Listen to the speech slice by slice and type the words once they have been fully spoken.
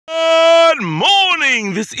Good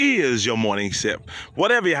morning. This is your morning sip.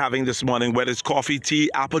 Whatever you're having this morning, whether it's coffee, tea,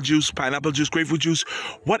 apple juice, pineapple juice, grapefruit juice,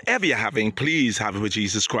 whatever you're having, please have it with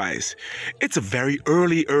Jesus Christ. It's a very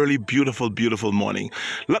early, beautiful morning.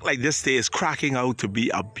 Look like this day is cracking out to be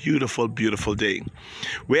a beautiful day.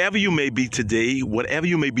 Wherever you may be today, whatever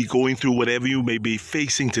you may be going through, whatever you may be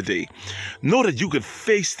facing today, know that you could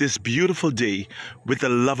face this beautiful day with the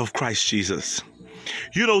love of Christ Jesus.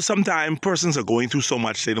 You know, sometimes persons are going through so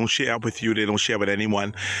much, they don't share with you, they don't share with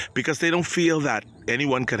anyone, because they don't feel that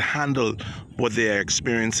anyone can handle what they're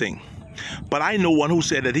experiencing. But I know one who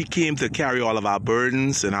said that he came to carry all of our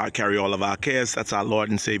burdens and carry all of our cares. That's our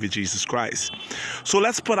Lord and Savior, Jesus Christ. So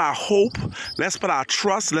let's put our hope, let's put our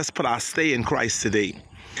trust, let's put our stay in Christ today.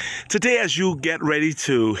 Today, as you get ready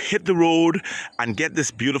to hit the road and get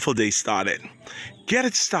this beautiful day started, get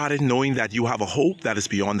it started knowing that you have a hope that is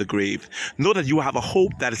beyond the grave. Know that you have a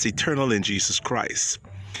hope that is eternal in Jesus Christ.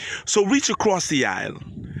 So reach across the aisle,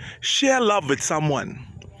 share love with someone.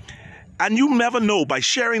 And you never know, by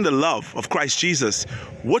sharing the love of Christ Jesus,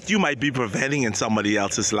 what you might be preventing in somebody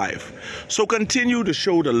else's life. So continue to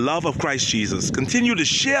show the love of Christ Jesus. Continue to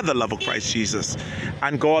share the love of Christ Jesus.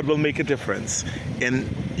 And God will make a difference in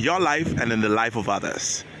your life and in the life of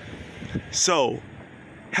others. So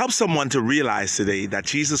help someone to realize today that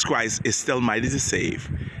Jesus Christ is still mighty to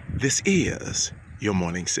save. This is your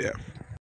morning sip.